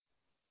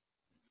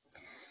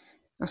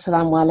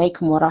Assalamu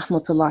alaikum wa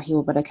rahmatullahi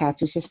wa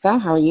barakatuh, sister.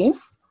 How are you?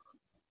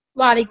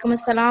 Walaikum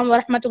assalam wa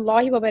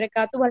rahmatullahi wa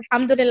barakatuh.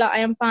 Alhamdulillah, I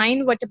am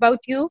fine. What about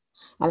you?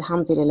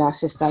 Alhamdulillah,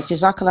 sister.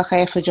 Jazakallah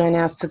khair for joining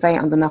us today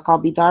on the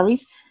Naqabi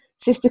Diaries.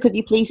 Sister, could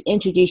you please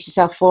introduce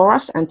yourself for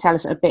us and tell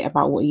us a bit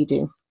about what you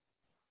do?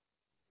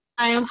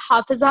 I am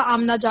Hafiza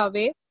Amna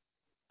Javed.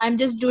 I'm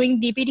just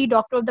doing DPT,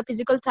 Doctor of the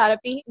Physical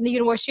Therapy, in the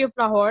University of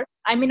Lahore.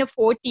 I'm in a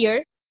fourth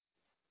year,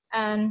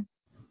 and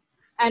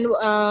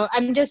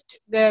I'm just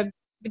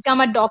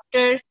become a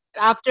doctor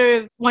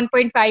after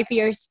 1.5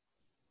 years.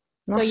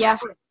 So Okay, yeah,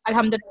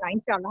 Alhamdulillah,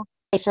 inshallah.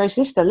 so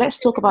sister, let's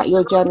talk about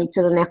your journey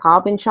to the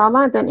Niqab,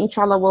 inshallah. Then,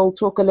 inshallah, we'll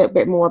talk a little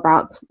bit more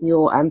about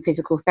your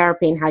physical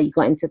therapy and how you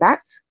got into that.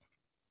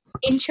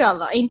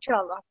 Inshallah,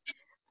 inshallah.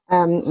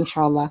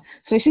 Inshallah.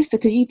 So, sister,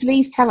 could you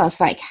please tell us,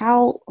 like,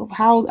 how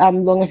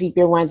long have you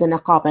been wearing the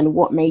niqab, and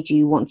what made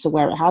you want to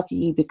wear it? How did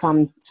you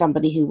become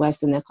somebody who wears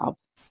the niqab?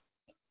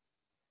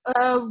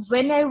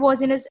 When I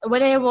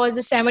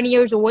was 7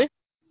 years old,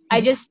 I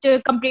just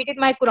completed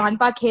my Quran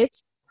Pak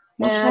hits.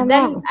 Then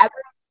MashaAllah.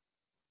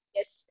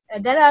 Yes,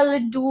 then I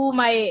will do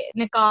my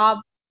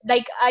niqab.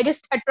 Like I just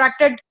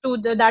attracted to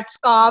that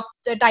scarf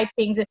type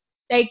things.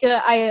 Like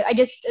I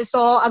just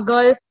saw a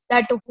girl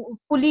that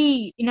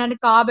fully in a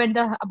niqab and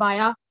the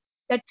abaya.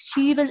 That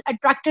she was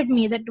attracted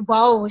me. That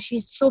wow,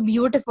 she's so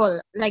beautiful.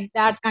 Like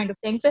that kind of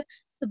things.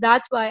 So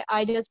that's why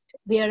I just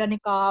wear a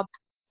niqab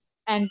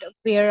and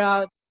wear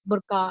a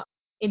burqa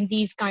in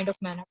these kind of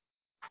manner.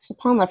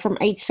 SubhanAllah, from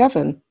age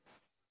 7.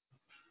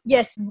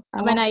 Yes,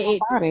 when Allah I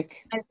ate. Mubarak.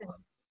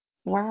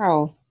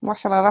 Wow.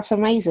 MashaAllah, that's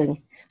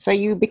amazing. So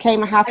you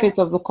became a Hafiz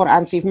of the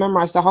Quran, so you've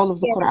memorized the whole of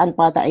the Yes, Quran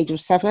by the age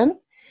of 7,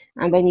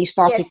 and then you yes,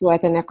 started to wear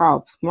the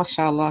niqab.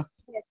 MashaAllah.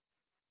 yes.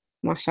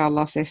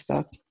 MashaAllah,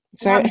 sister.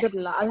 So,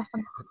 Alhamdulillah.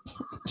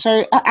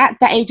 so at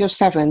the age of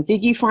 7,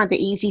 did you find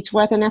it easy to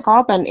wear the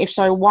niqab? And if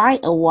so, why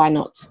or why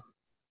not?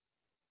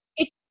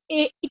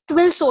 It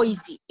will so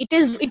easy.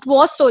 It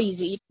was so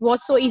easy. It was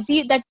so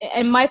easy that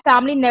my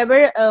family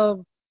never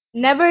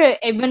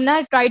even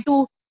tried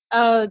to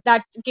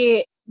that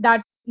okay,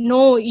 that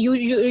no,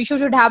 you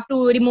should have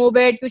to remove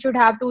it, you should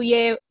have to,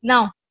 yeah,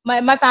 no,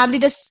 my family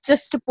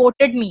just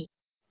supported me.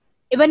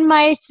 Even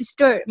my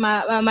sister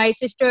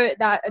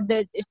that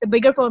is the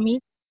bigger for me,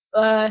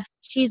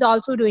 she's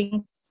also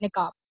doing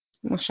niqab.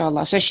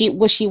 MashaAllah. So she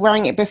was she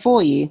wearing it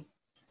before you?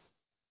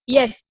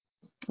 Yes,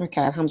 Okay, she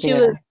will.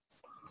 Alhamdulillah.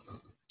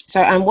 So,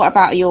 and what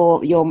about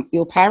your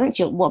parents?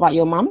 What about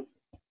your mum?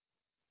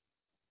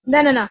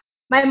 No.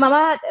 My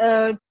mama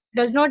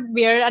does not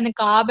wear a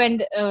niqab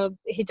and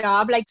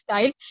hijab like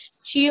style.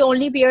 She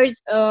only wears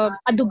a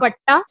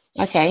dupatta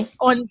Okay.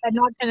 on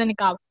not a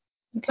niqab.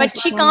 Okay, But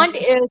she SubhanAllah.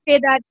 can't say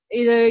that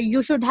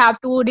you should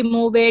have to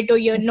remove it or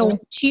you Mhm. no.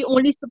 She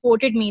only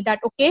supported me that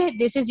okay,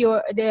 this is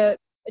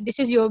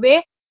your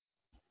way.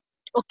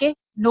 Okay,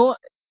 no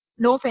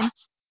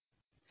offense.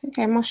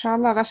 Okay,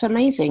 mashallah, that's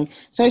amazing.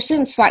 So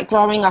since like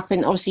growing up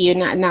and obviously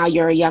now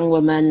you're a young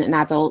woman, an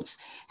adult,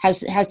 has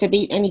there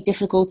been any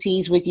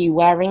difficulties with you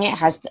wearing it?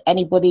 Has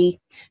anybody,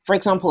 for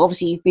example,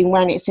 obviously you've been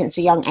wearing it since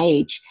a young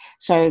age,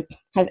 so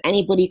has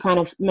anybody kind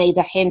of made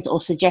a hint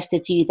or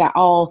suggested to you that,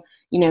 oh,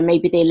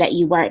 maybe they let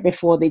you wear it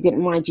before, they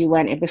didn't mind you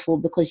wearing it before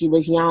because you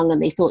was young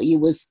and they thought you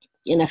was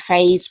in a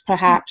phase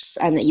perhaps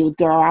and that you would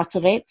grow out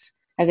of it?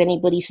 Has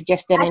anybody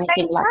suggested At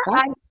anything times, like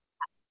that?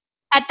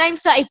 at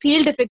times I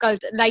feel difficult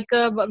like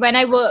when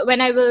I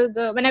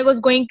was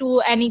going to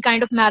any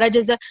kind of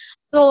marriages,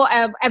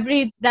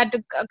 every that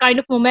kind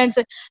of moments,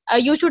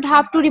 you should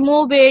have to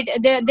remove it.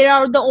 There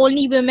are the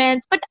only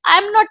women, but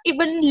I'm not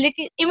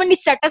even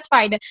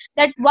satisfied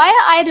that why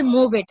I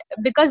remove it,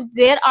 because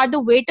there are the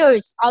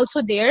waiters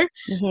also there.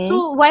 Mhm.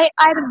 So why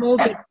I remove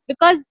it?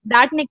 Because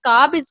that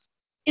niqab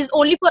is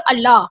only for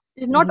Allah.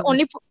 Is not Mhm.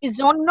 only is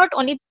not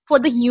only for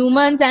the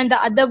humans and the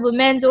other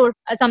women or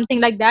something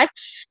like that.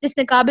 This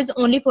niqab is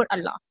only for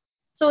Allah.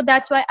 So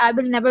that's why I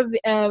will never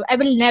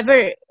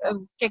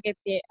check it.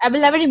 I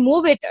will never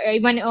remove it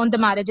even on the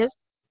marriages.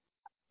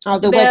 Oh,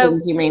 the Where,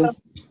 weddings, you mean?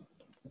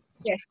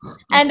 yes,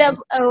 Okay.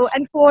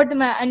 and for the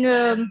and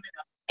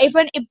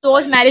even if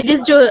those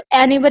marriages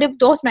and even if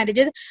those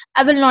marriages,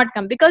 I will not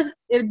come because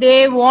if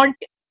they want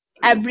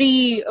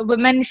every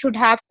woman should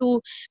have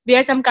to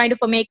wear some kind of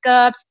a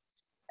makeup,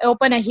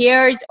 open a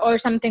hairs or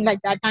something like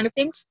that kind of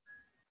things.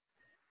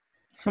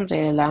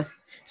 Alhamdulillah.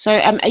 So,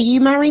 are you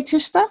married,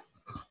 sister?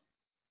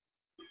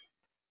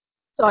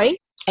 Sorry,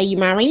 Are you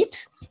married?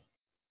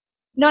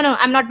 no,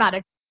 I'm not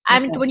married.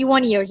 I'm Okay.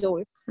 21 years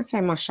old. Okay,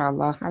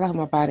 mashallah.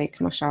 Allahumma barik,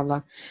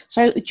 mashallah.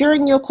 So,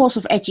 during your course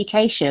of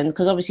education,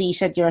 because obviously you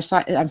said you're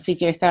a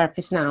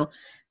physiotherapist now,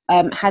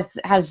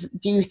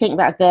 do you think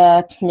that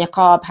the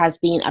niqab has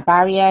been a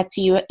barrier to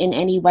you in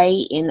any way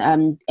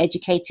in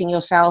educating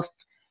yourself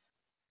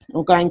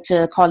or going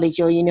to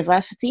college or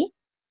university?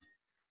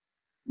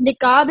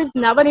 Niqab is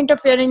never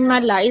interfere in my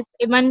life.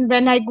 Even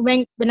when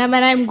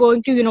I'm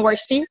going to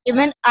university,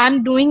 even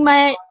I'm doing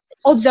my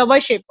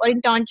observership or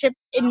internship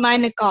in my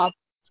niqab,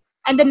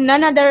 and then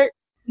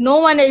no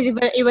one is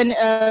even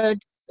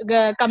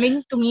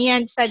coming to me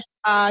and said,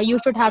 you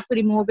should have to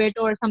remove it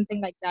or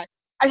something like that.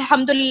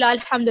 Alhamdulillah,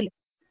 alhamdulillah,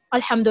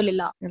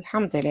 alhamdulillah.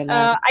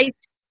 Alhamdulillah.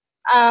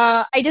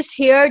 I just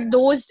heard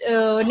those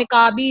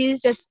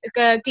niqabis just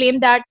claim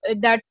that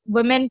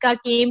women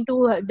came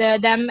to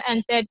them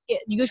and said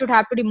you should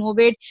have to remove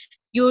it.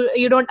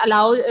 You don't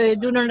allow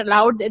do not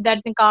allow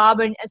that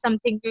niqab and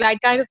something like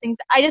kind of things.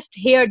 I just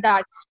hear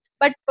that,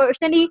 but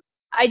personally,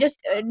 I just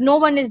no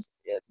one is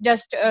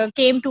just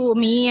came to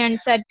me and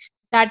said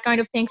that kind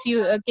of things.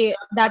 You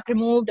that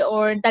removed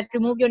or that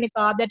remove your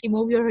niqab, that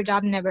remove your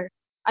hijab. Never.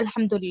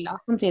 Alhamdulillah.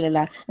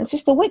 Alhamdulillah. And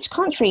sister, which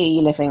country are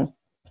you living?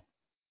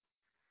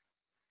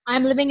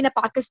 I'm living in a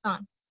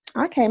Pakistan.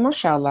 Okay,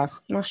 mashallah,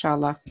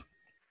 mashallah.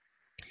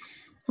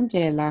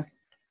 Alhamdulillah.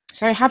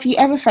 So, have you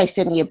ever faced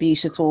any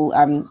abuse at all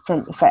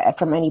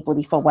from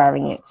anybody for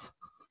wearing it?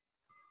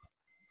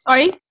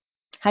 Sorry.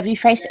 Have you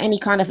faced any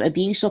kind of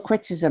abuse or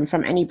criticism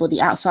from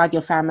anybody outside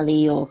your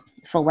family or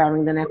for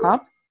wearing the niqab?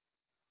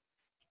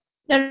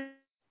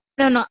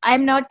 No, no.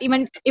 I'm not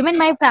even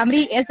my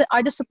family is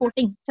are just support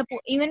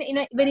even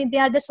when they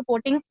are just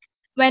supporting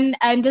when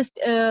I'm just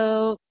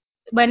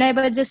when I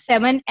was just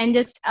 7 and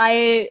just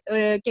I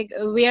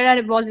where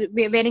I was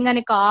wearing a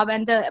niqab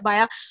and the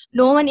abaya.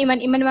 No one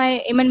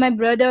even my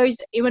brothers,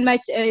 even my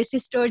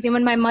sisters,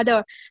 even my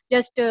mother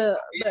just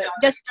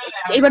just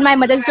even my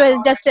mother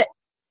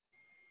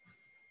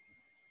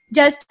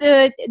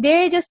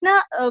they just na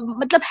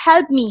matlab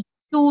help me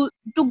to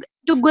to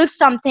to give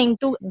something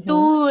Mm-hmm.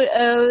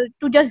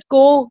 to just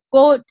go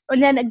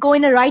and then go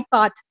in the right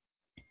path.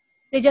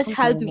 They just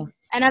help me, Alhamdulillah.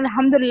 and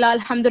alhamdulillah,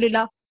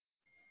 alhamdulillah,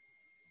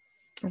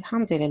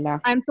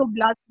 Alhamdulillah. I'm so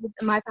blessed with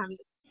my family.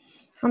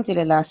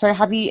 Alhamdulillah. So,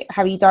 have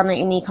you done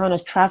any kind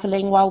of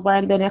traveling while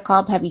wearing the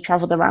niqab? Have you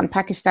traveled around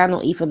Pakistan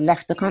or even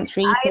left the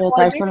country I to go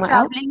always somewhere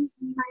else? traveling.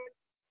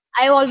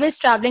 I always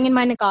traveling in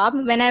my niqab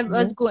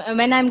Mm-hmm.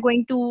 when I'm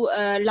going to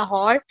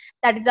Lahore,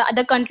 that is the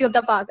other country of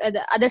the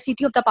other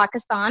city of the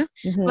Pakistan.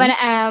 Mm-hmm. When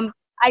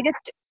I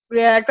just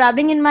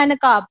traveling in my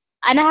niqab,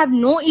 and I have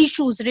no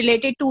issues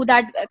related to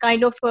that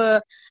kind of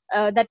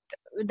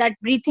that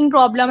breathing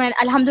problem. And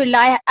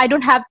alhamdulillah, I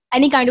don't have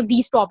any kind of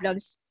these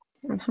problems.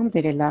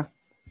 Alhamdulillah.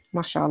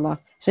 MashaAllah.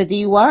 So, do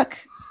you work?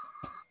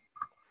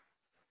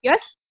 Yes?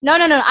 No.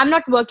 I'm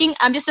not working.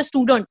 I'm just a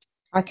student.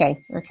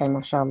 Okay. Okay.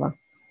 MashaAllah.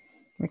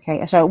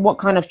 Okay. So, what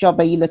kind of job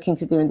are you looking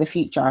to do in the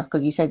future?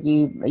 Because you said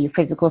you're a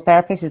physical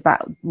therapist. Is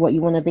that what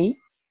you want to be?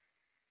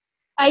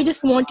 I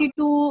just wanted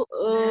to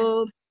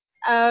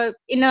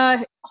in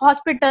a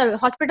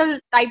hospital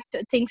type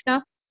things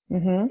now.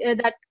 Mm-hmm.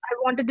 That I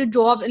wanted to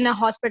job in a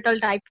hospital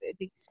type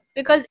things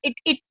because it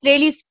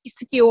really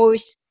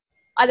secures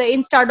other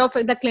instead of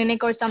the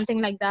clinic or something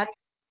like that.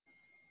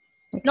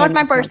 Okay. Not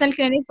my MashaAllah. personal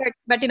clinic,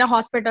 but in a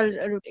hospital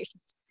rotation.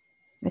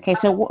 Okay.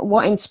 So,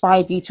 what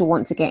inspired you to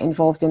want to get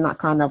involved in that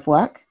kind of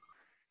work?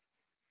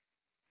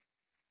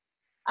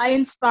 I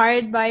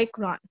inspired by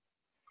Quran.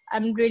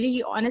 I'm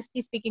really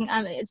honestly speaking,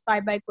 I'm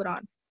inspired by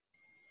Quran.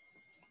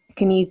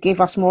 Can you give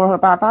us more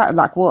about that?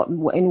 Like,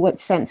 in what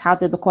sense? How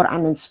did the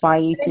Quran inspire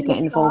you to Surah get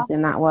Nisa, involved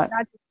in that work?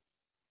 that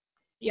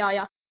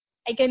yeah.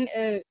 I can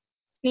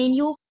explain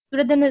you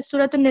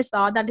Surah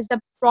Nisa. That is the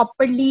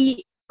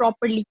properly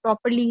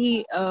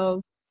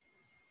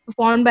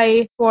performed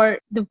by for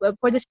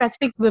the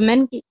specific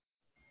women.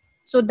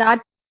 So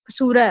that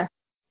surah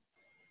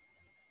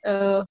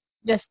uh,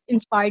 just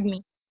inspired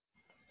me,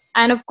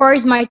 and of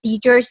course my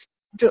teachers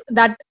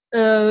that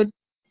uh,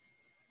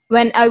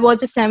 when I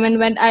was a 7,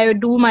 when I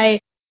do my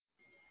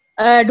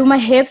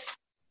hips,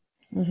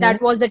 Mm-hmm.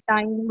 that was the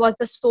time was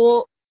the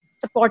so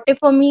supportive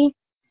for me,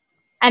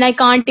 and I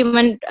can't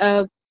even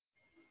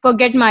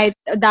forget my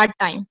that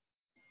time.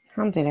 That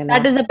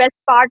Alhamdulillah. is the best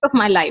part of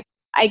my life.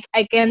 I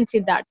can say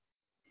that.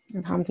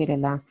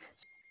 Alhamdulillah.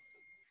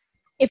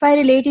 If I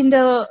relate in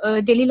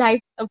the daily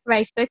life of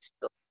aspects,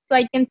 so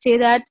I can say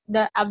that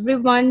the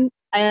everyone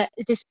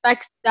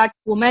respects that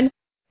woman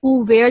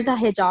who wears a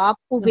hijab,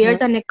 who wears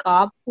Mm-hmm. a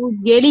niqab, who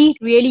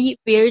really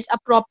wears a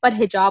proper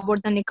hijab or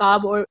the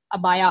niqab or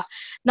abaya,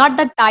 not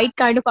the tight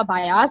kind of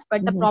abayas,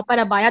 but the Mm-hmm. proper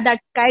abaya that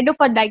kind of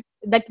a like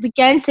that we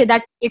can say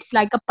that it's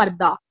like a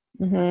parda.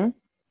 Mm-hmm.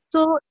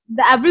 So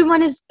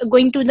everyone is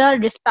going to the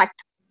respect,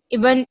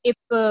 even if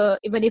a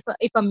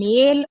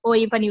male or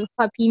even if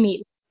a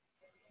female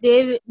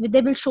they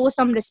will show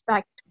some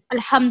respect.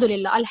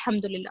 Alhamdulillah,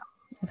 alhamdulillah.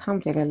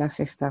 Alhamdulillah,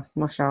 sister.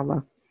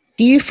 MashaAllah.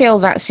 Do you feel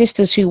that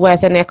sisters who wear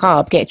the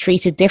niqab get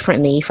treated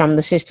differently from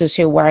the sisters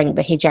who are wearing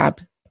the hijab?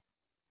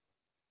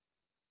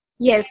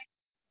 Yes,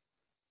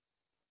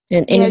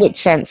 In yes. which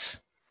sense?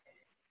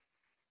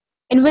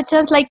 In which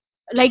sense, like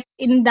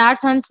in that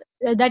sense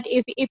that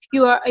if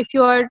you are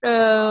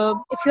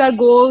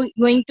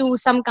going to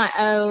some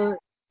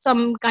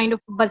kind of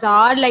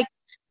bazaar, like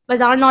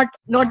bazaar, not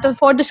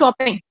for the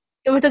shopping.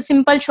 It was a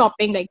simple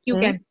shopping, like you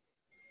Hmm. can.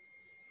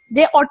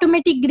 They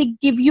automatically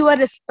give you a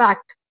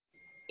respect,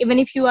 even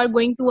if you are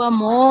going to a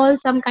mall,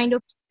 some kind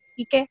of.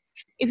 Okay,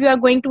 if you are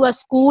going to a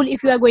school,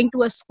 if you are going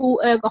to a school,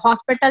 a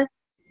hospital,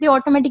 they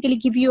automatically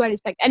give you a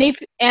respect. And if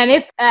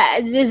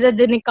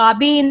the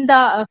niqabi in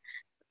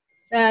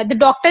the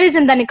doctor is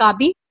in the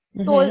niqabi,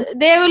 so Mhm.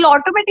 they will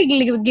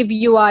automatically give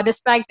you a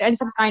respect and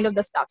some kind of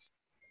the stuff.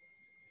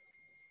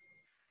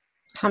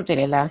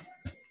 Alhamdulillah.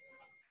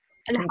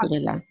 Alhamdulillah.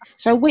 Alhamdulillah.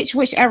 So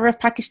which area of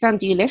Pakistan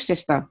do you live,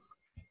 sister?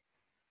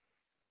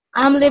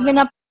 I'm living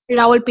up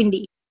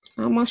Rawalpindi.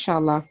 Oh,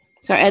 mashallah.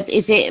 So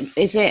is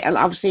it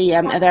obviously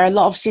are there a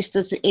lot of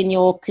sisters in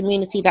your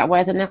community that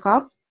wear the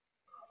niqab?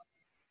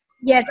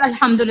 Yes,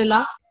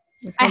 Alhamdulillah.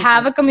 I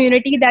have Alhamdulillah. a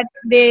community that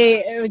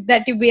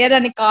you wear a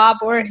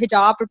niqab or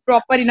hijab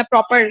proper in a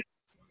proper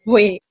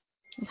way.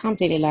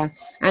 Alhamdulillah.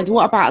 And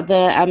what about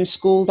the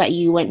school that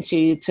you went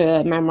to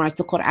memorize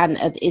the Quran?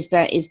 Is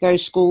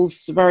those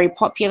schools very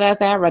popular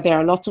there? Are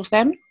there a lot of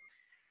them?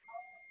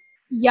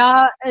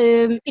 Yeah,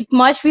 it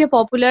must be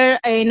popular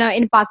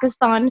in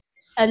Pakistan,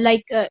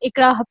 like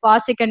Ikra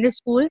Hafaz Secondary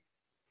School.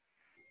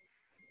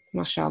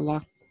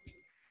 MashaAllah.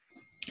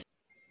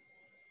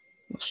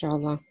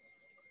 MashaAllah.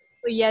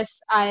 So yes,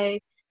 I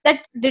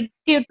that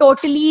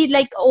totally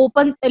like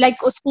opens like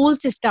a school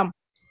system.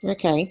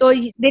 Okay. So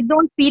they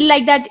don't feel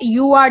like that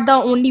you are the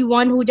only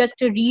one who just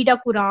to read a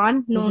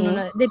Quran. No, no, Mhm.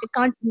 no. They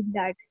can't feel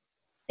that.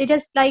 They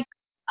just like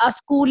a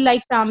school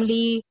like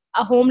family,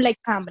 a home like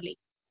family.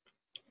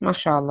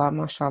 MashaAllah.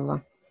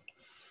 MashaAllah.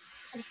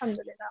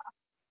 Alhamdulillah.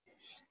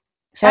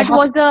 So have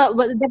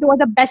That was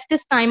the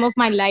bestest time of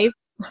my life,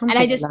 and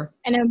Alhamdulillah.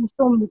 I'm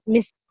so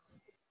miss.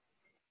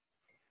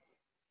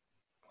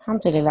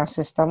 Alhamdulillah,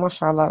 sister.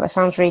 MashaAllah. That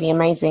sounds really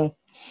amazing.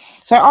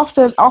 So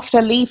after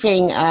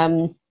leaving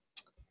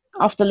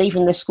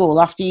the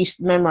school, after you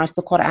memorized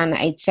the Quran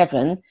at age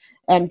 7,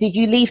 did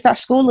you leave that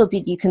school or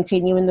did you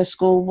continue in the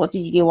school? What did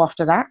you do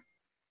after that?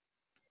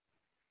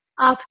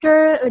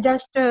 After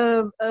just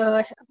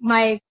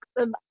my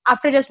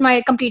after just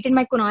my completed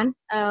my Quran,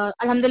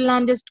 Alhamdulillah,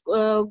 I'm just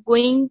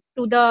going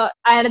to the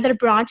another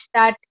branch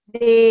that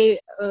they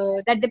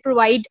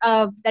provide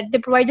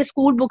the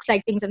school books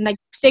like things like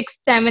sixth,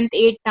 seventh,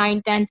 eighth,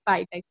 ninth, tenth,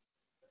 five. Like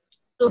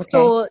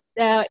Okay.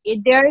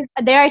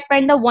 there I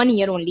spent the 1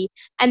 year only,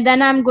 and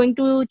then I'm going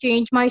to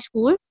change my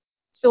school.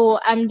 So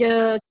I'm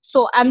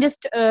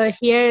just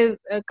here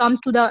comes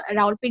to the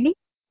Rawalpindi.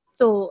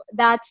 So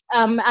that's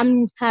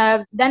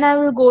then I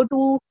was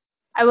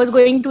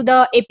going to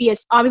the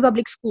APS Army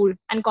Public School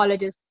and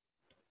colleges.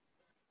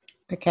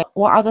 Okay.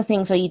 What other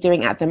things are you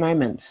doing at the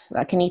moment?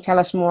 Can you tell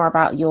us more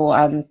about your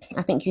I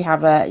think you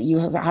have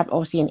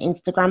obviously an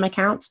Instagram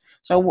account.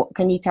 So what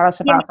can you tell us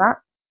Yes, about that?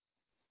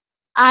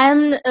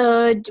 I'm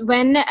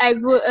when I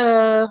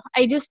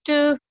just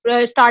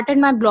started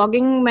my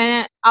blogging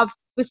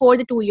before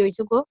the 2 years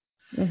ago,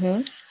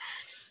 Mhm.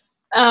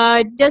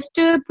 just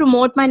to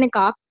promote my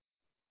niqab,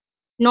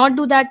 not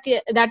do that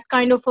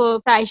kind of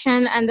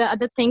fashion and the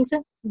other things.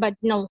 But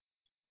no,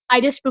 I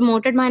just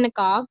promoted my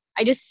niqab.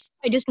 I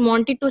just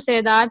wanted to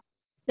say that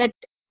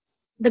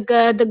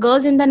the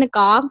girls in the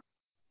niqab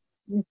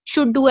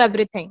should do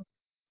everything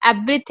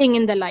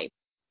in the life.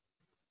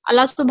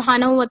 Allah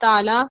Subhanahu wa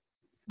Taala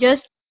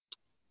just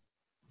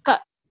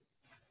ca-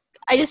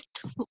 I just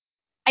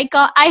I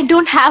can't, I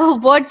don't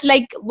have words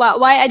like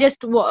why I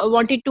just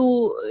wanted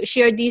to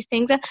share these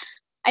things.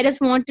 I just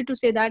wanted to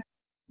say that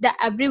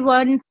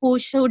everyone who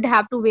should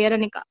have to wear a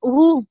niqab,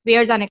 who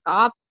wears a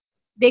niqab,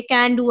 they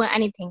can do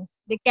anything.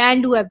 They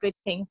can do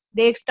everything.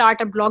 They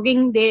start a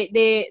blogging.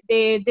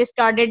 They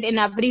started in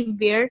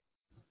everywhere.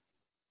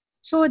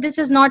 So this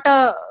is not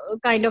a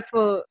kind of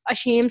a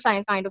shame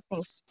sign kind of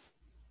things.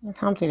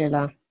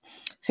 Alhamdulillah.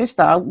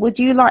 Sister, would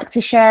you like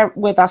to share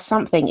with us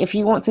something? If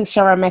you want to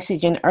share a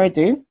message in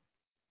Urdu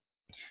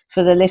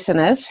for the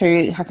listeners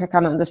who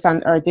can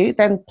understand Urdu,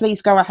 then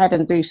please go ahead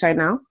and do so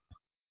now.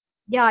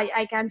 Yeah,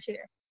 I can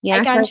share. I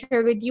Yeah. can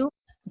share with you.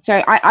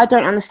 So I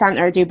don't understand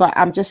Urdu, but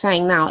I'm just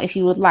saying now, if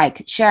you would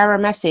like, share a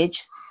message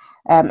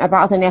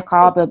about the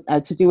niqab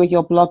to do with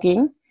your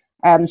blogging,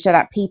 so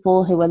that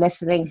people who are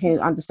listening who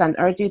understand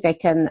Urdu, they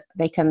can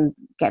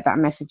get that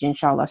message,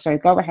 inshallah. So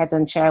go ahead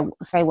and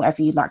say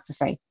whatever you'd like to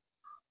say.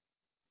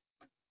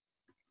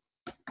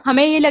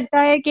 हमें ये लगता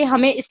है कि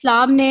हमें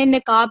इस्लाम ने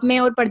निकाब में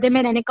और पर्दे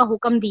में रहने का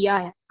हुक्म दिया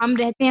है, हम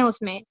रहते हैं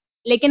उसमें,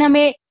 लेकिन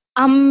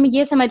हम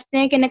ये समझते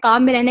हैं कि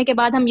निकाब में रहने के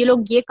बाद हम ये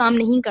लोग ये काम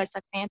नहीं कर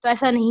सकते हैं, तो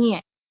ऐसा नहीं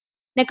है।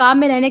 निकाब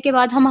में रहने के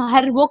बाद हम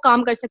हर वो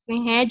काम कर सकते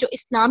हैं जो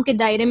इस्लाम के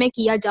दायरे में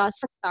किया जा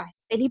सकता है।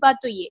 पहली बात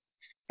तो ये।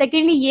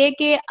 सेकेंडली ये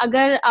कि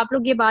अगर आप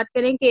लोग ये बात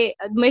करें कि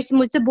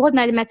मुझसे बहुत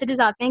मैसेजेस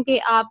आते हैं कि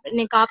आप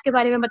निकाब के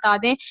बारे में बता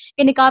दें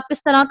कि निकाब किस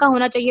तरह का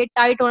होना चाहिए,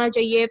 टाइट होना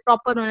चाहिए,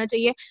 प्रॉपर होना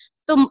चाहिए।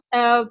 तो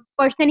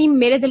पर्सनली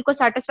मेरे दिल को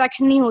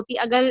सेटिस्फेक्शन नहीं होती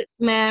अगर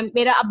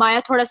मेरा अबाया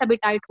थोड़ा सा भी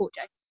टाइट हो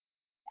जाए।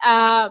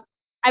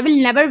 आई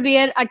will never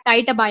wear a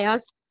tight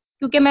abayas,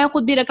 क्योंकि मैं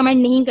खुद भी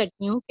रिकमेंड नहीं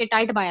करती हूँ कि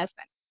टाइट अबायास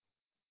पहने,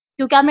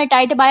 क्योंकि आपने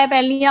टाइट अबाया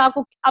पहन लिया,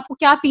 आपको आपको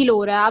क्या फील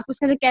हो रहा है, आप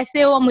उसके अंदर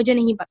कैसे हो मुझे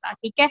नहीं पता,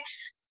 ठीक है।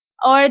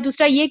 और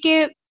दूसरा ये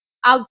कि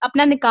आप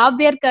अपना निकाब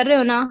वेयर कर रहे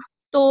हो ना,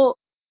 तो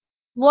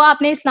वो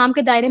आपने इस्लाम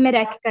के दायरे में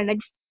रह के करना है।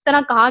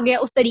 तरह कहा गया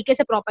उस तरीके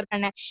से प्रॉपर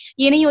करना है।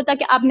 ये नहीं होता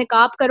कि आप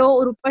निकाब करो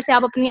और ऊपर से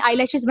आप अपनी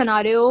आईलैशेस बना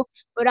रहे हो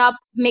और आप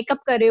मेकअप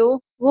कर रहे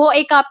हो, वो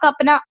एक आपका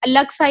अपना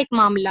अलग सा एक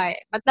मामला है,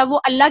 मतलब वो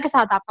अल्लाह के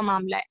साथ आपका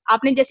मामला है।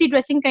 आपने जैसी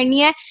ड्रेसिंग करनी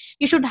है,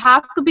 you should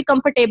have to be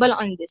comfortable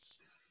on this.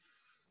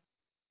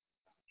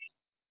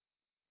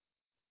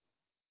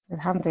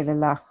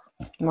 Alhamdulillah.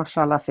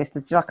 MashaAllah, sister.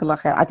 Jazakallah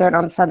khair. I don't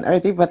understand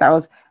Urdu, but that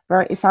was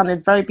it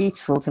sounded very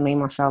beautiful to me,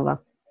 MashaAllah.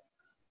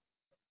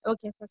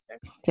 Okay, sister.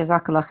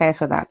 Jazakallah khair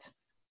for that.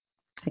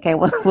 Okay,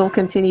 well, we'll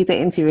continue the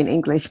interview in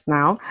English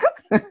now,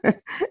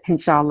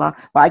 inshallah.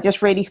 But I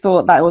just really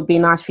thought that it would be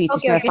nice for you to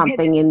Okay, share okay.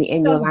 something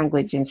in your So,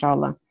 language,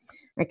 inshallah.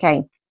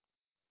 Okay,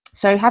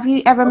 so have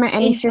you ever met okay,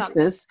 any inshallah.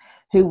 sisters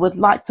who would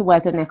like to wear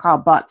the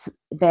niqab, but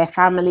their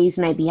families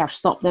maybe have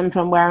stopped them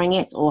from wearing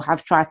it, or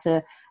have tried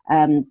to,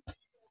 um,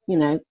 you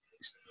know,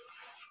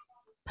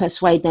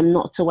 persuade them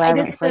not to I wear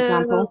just it, for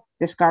example,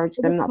 discourage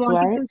them not to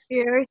wanted wear to it?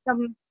 share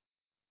some.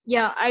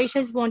 Yeah, I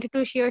just wanted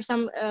to share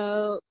some.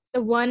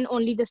 The one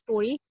only the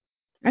story.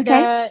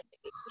 Okay.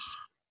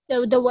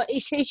 The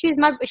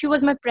she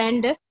was my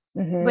friend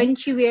Mhm. when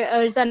she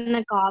wears a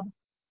niqab.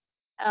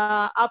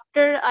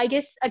 After I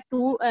guess a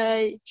two,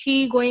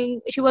 she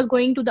was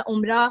going to the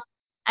Umrah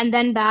and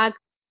then back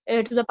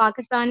to the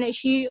Pakistan.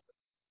 She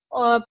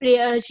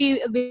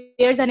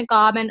wears a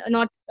niqab and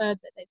not.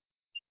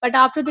 But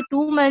after the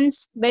 2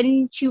 months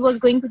when she was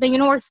going to the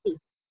university,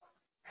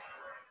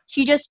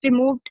 she just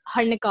removed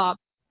her niqab,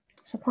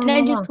 and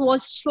I Subhanallah. just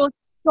was so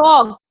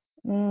shocked.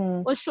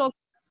 Mm. Was shocked,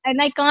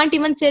 and I can't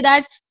even say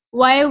that.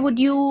 Why would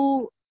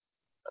you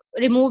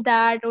remove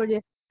that or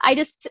just? I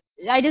just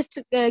I just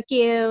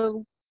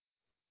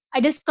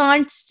I just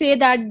can't say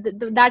that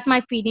that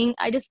my feeling.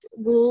 I just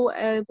go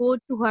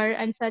to her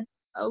and said,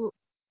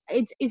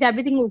 is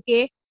everything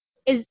okay?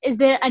 Is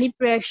there any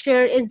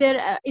pressure? Is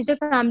the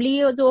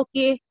family also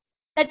okay?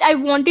 That I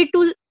wanted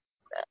to.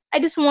 I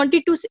just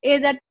wanted to say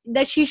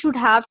that she should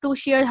have to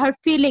share her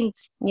feelings.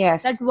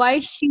 Yes. That why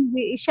she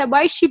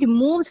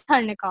removes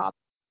her niqab,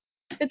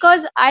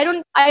 because I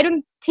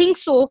don't think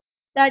so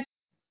that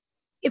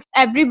if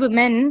every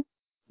woman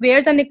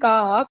wears a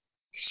niqab,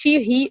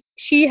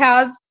 she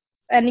has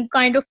any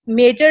kind of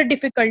major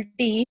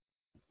difficulty.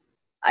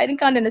 I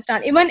can't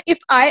understand. Even if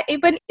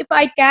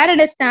I can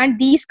understand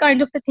these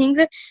kinds of the things,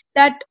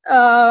 that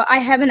I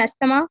have an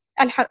asthma.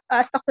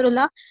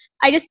 Astaghfirullah.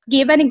 I just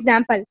gave an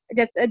example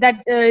that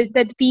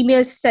the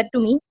female said to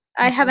me.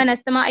 I have Mhm. an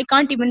asthma. I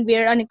can't even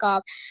wear a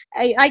niqab.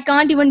 I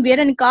can't even wear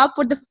a niqab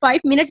for the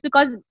 5 minutes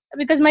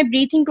because my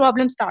breathing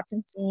problem starts.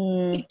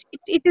 Mm.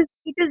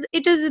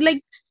 It is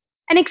like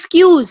an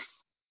excuse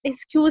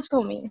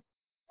for me.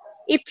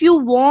 If you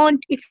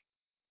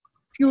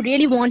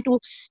really want to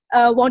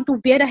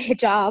wear a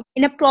hijab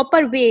in a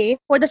proper way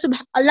for the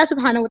Allah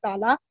subhanahu wa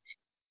ta'ala,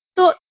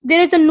 so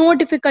there is a no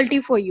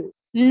difficulty for you.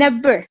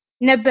 Never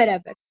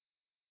ever.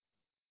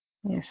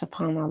 Yeah,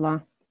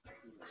 subhanallah.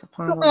 So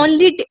Subhanallah.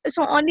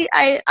 only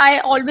I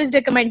always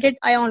recommended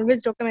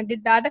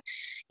that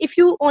if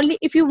you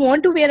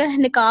want to wear a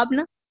niqab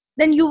na,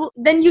 then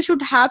you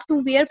should have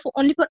to wear for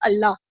only for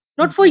Allah,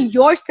 not for Mhm.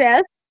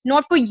 yourself,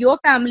 not for your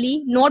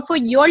family, not for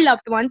your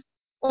loved ones,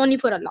 only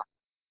for Allah.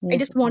 I Yeah,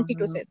 just wanted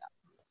to subhanallah. say that.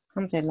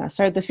 Alhamdulillah.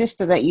 So the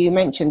sister that you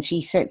mentioned,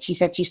 she said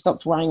she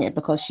stopped wearing it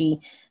because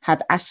she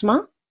had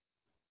asthma.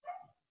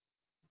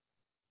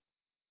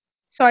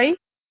 Sorry.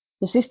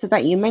 The sister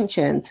that you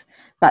mentioned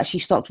that she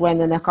stopped wearing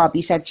the niqab,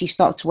 you said she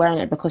stopped wearing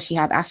it because she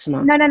had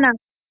asthma. No.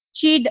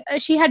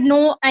 She had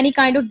no any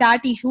kind of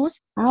that issues.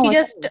 Oh, She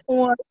just okay.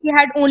 she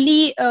had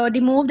only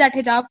removed that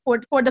hijab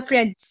for the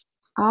friends,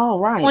 Oh,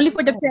 right. only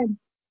for the friends.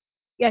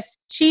 Yes,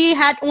 she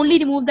had only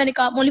removed the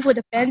niqab only for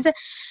the friends,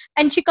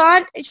 and she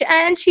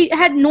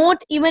had not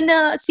even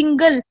a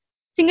single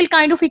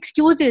kind of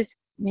excuses.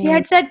 She Mm,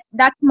 had said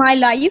that's my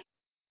life,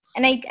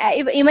 and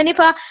even if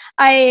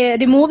I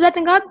remove that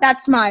niqab,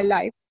 that's my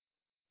life.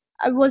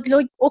 I was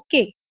like,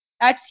 okay,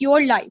 that's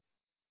your life.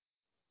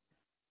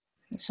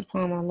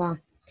 subhanallah.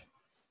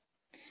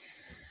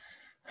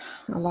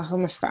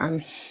 Allahumma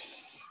sta'an.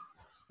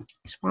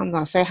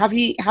 Subhanallah. So have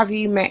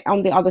you met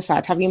on the other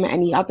side? Have you met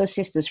any other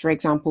sisters, for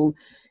example,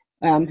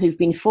 who've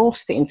been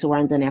forced into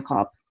wearing the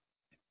niqab?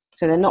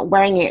 So they're not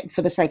wearing it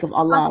for the sake of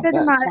Allah, After the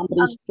but marriage,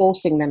 somebody's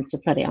forcing them to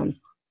put it on.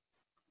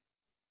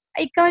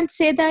 I can't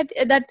say that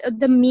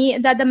the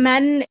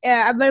man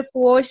ever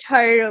forced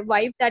her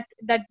wife that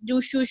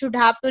you should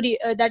have to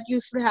that you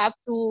should have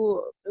to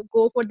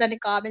go for the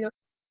niqab.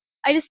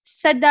 I just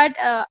said that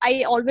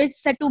I always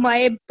said to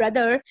my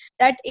brother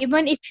that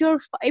even if your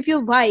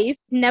wife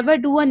never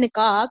do a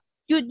niqab,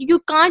 you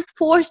can't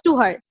force to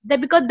her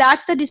that, because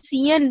that's the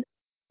decision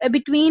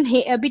between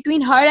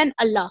her and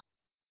Allah.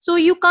 So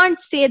you can't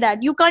say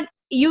that. You can't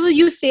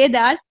you say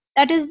that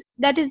that is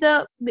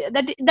the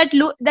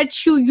that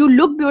you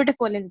look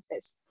beautiful in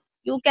this.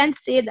 You can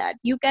say that.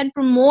 You can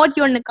promote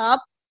your niqab,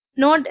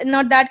 not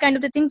that kind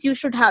of the things you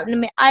should have.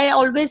 I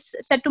always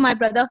said to my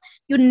brother,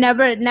 you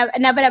never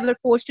ever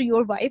force to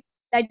your wife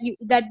that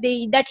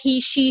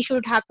she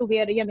should have to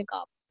wear a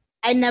niqab.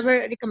 I never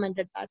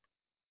recommended that.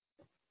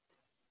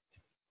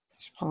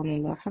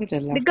 SubhanAllah.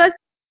 Alhamdulillah. Because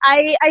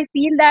I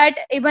feel that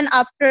even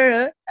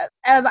after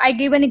I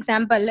give an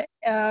example,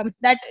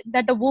 that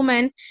the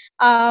woman,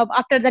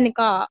 after the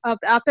nikah,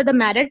 after the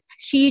marriage,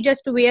 she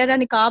just wear a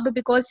niqab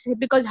because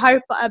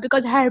her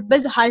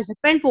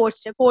husband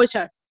forced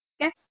her.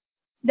 Okay.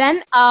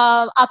 Then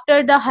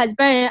after the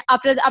husband,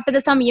 after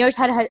the some years,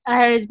 her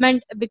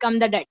husband become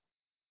the dead.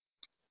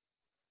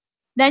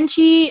 Then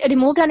she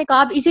removed her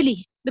niqab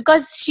easily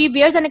because she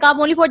wears a niqab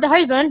only for the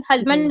husband.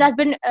 Husband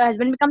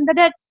become the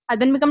dead.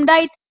 Husband become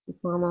died.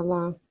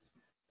 SubhanAllah.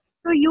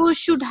 So you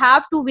should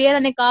have to wear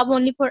a niqab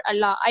only for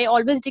Allah. I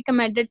always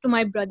recommended to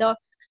my brother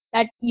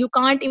that you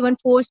can't even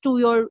force to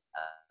your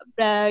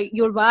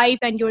wife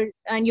and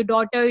your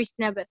daughters.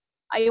 Never.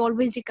 I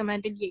always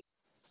recommended you.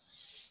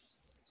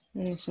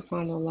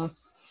 SubhanAllah.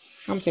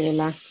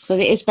 Alhamdulillah. Because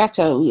it is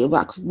better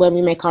like when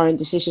we make our own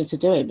decision to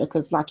do it.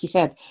 Because, like you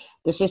said,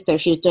 the sister,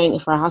 she was doing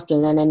it for her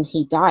husband, and then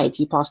he died.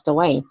 He passed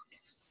away,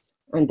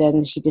 and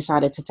then she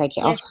decided to take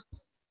it off.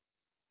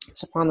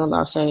 Yes.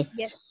 SubhanAllah. So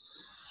Yes.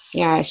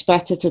 yeah, it's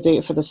better to do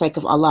it for the sake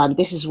of Allah. And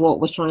this is what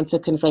we're trying to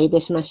convey.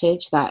 This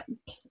message that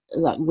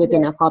like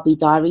within Yes. Niqabi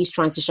diaries,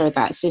 trying to show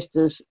that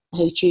sisters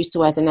who choose to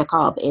wear the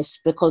niqab is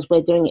because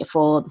we're doing it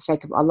for the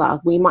sake of Allah.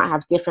 We might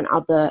have different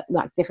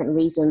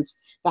reasons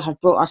that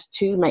have brought us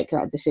to make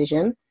that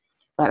decision,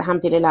 but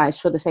alhamdulillah, it's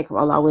for the sake of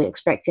Allah. We're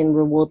expecting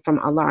reward from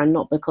Allah and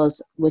not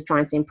because we're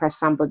trying to impress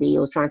somebody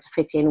or trying to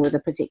fit in with a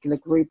particular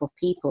group of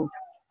people.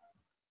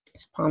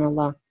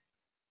 SubhanAllah.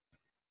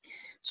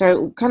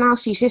 So can I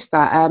ask you,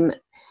 sister,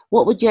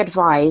 what would you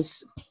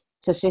advise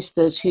to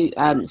sisters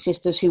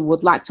who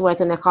would like to wear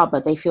the niqab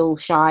but they feel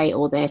shy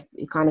or they're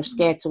kind of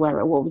scared to wear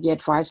it? What would you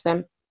advise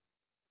them?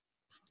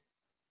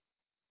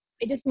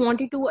 I just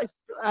wanted to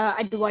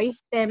advise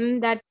them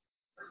that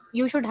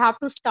you should have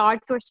to start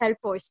yourself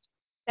first.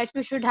 That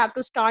you should have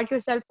to start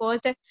yourself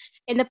first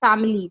in the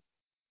family.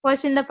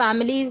 First in the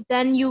families,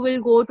 then you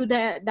will go to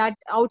that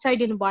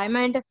outside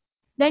environment.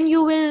 Then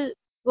you will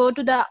go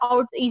to the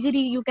out easily.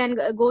 You can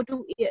go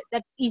to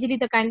that easily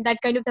that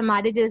kind of the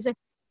marriages.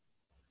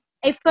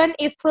 Even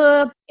if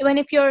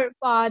your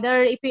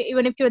father,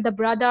 even if you're the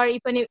brother,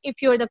 even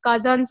if you're the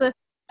cousins,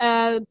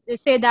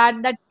 say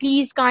that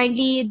please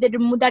kindly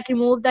remove the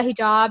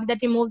hijab, that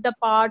remove the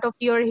part of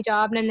your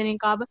hijab and the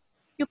niqab.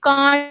 You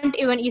can't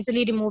even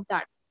easily remove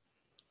that.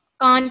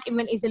 Can't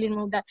even easily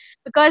remove that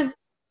because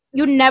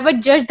you never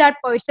judge that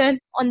person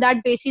on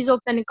that basis of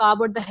the niqab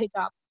or the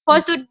hijab.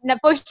 First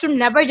to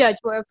never judge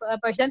a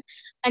person,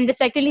 and the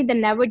secondly, they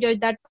never judge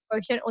that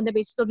person on the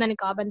basis of the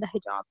niqab and the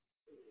hijab.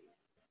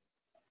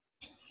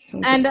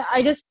 And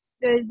I just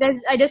heard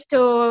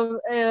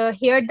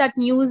that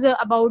news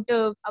about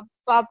a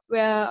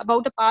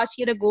past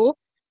year ago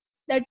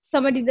that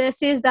somebody there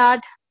says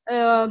that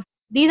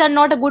these are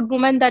not a good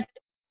women that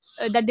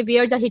they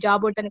wear the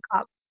hijab or the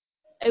niqab.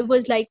 It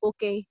was like,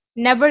 okay,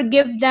 never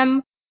give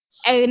them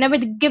a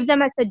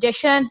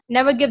suggestion,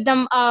 never give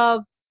them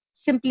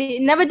simply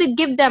never to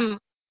give them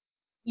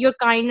your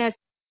kindness.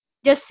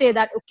 Just say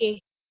that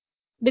okay,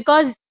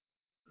 because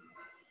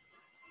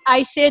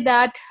I say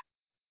that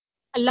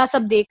Allah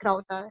sab dekh raha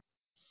hota hai.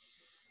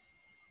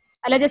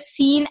 Allah just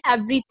seen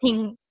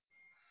everything.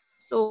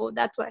 So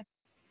that's why.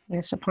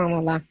 Yeah,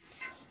 subhanallah.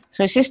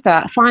 So,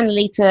 sister,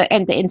 finally to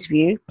end the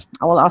interview,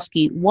 I will ask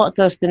you, what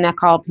does the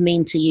niqab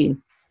mean to you?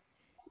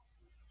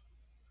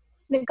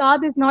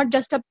 Niqab is not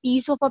just a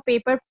piece of a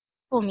paper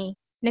for me.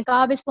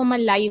 Niqab is for my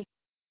life.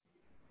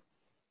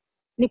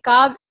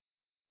 Niqab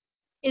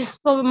is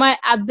for my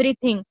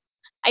everything.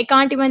 I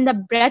can't even the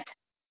breath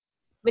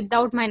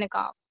without my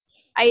niqab.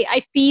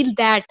 I feel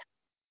that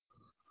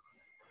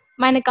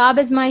my niqab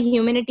is my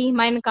humanity.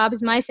 My niqab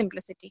is my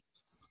simplicity.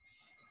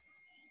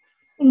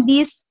 In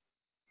these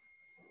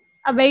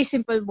a very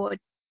simple word,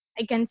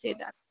 I can say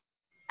that.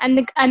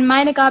 And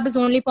my niqab is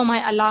only for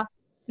my Allah,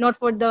 not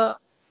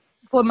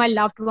for my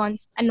loved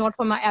ones, and not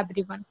for my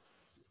everyone.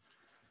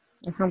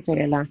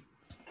 Alhamdulillah.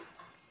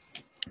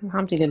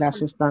 Alhamdulillah,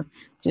 sister.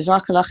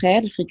 Jazakallah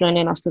khair for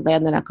joining us today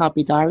on the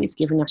Niqabi Diaries,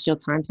 giving us your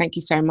time. Thank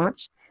you so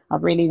much.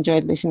 I've really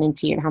enjoyed listening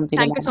to you. Thank you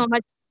Alhamdulillah. so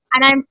much.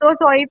 And I'm so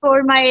sorry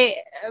for my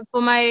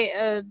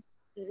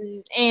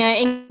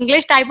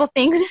English type of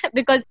things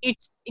because it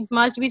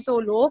must be so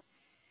low.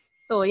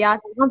 So yeah,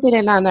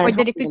 Alhamdulillah, no, for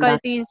the alhamdulillah.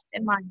 difficulties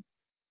in mine.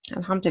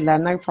 Alhamdulillah,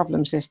 no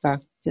problem, sister.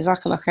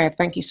 Jazakallah khair.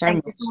 Thank you so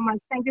Thank you much. so much.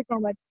 Thank you so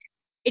much.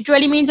 It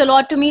really means a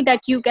lot to me that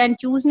you can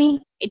choose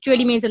me. It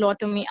really means a lot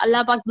to me.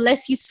 Allah Pak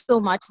bless you so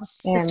much,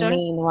 sister.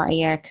 Ameen wa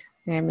iyak.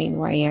 Ameen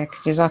wa iyak.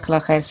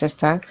 Jazakallah khair,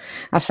 sister.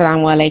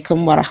 Assalamu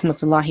alaikum wa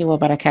rahmatullahi wa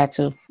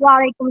barakatuh. Wa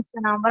alaikum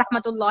assalam wa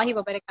rahmatullahi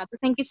wa barakatuh.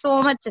 Thank you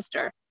so much,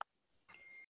 sister.